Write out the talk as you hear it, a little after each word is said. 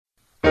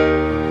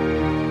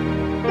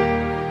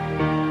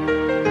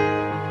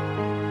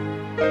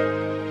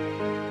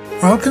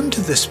Welcome to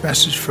this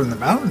message from the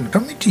mountain,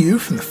 coming to you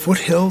from the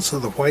foothills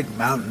of the White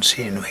Mountains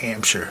here in New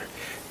Hampshire.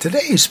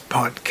 Today's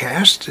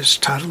podcast is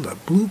titled A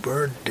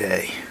Bluebird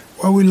Day.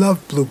 While we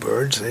love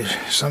bluebirds, they're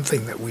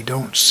something that we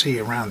don't see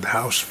around the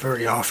house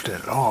very often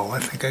at all. I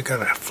think I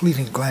got a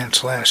fleeting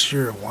glance last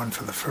year at one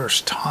for the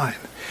first time,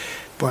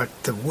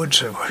 but the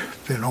woods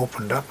have been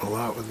opened up a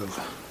lot with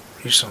the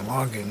recent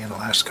logging in the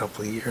last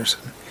couple of years,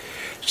 and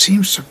it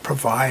seems to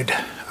provide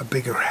a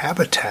bigger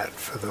habitat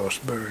for those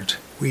birds.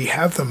 We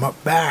have them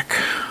up back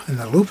in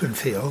the lupin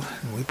field,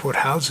 and we put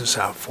houses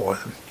out for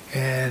them.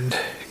 And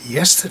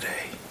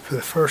yesterday, for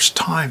the first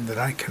time that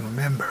I can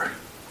remember,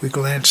 we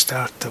glanced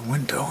out the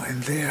window,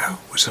 and there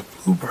was a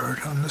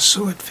bluebird on the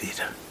suet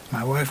feeder.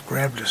 My wife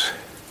grabbed as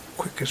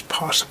quick as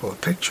possible a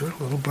picture,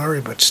 a little blurry,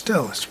 but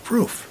still, it's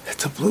proof that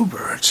the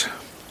bluebirds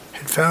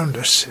had found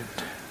us, and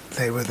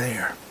they were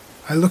there.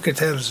 I look at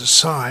that as a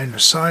sign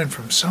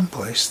from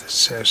someplace that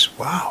says,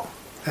 wow,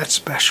 that's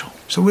special.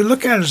 So we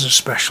look at it as a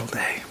special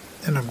day,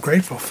 and I'm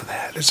grateful for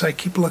that as I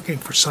keep looking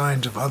for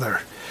signs of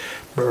other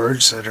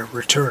birds that are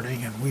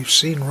returning. And we've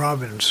seen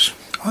robins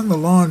on the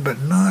lawn,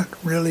 but not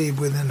really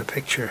within the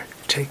picture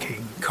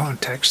taking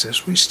context,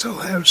 as we still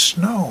have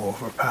snow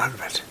over part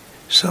of it.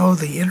 So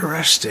the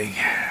interesting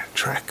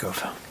trek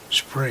of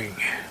spring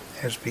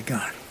has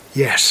begun.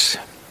 Yes,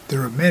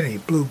 there are many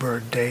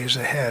bluebird days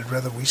ahead,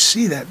 whether we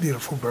see that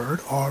beautiful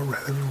bird or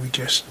whether we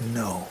just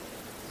know.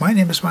 My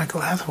name is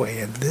Michael Hathaway,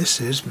 and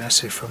this is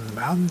Message from the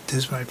Mountain.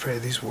 'Tis my prayer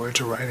these words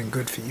are right and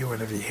good for you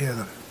whenever you hear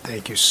them.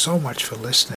 Thank you so much for listening.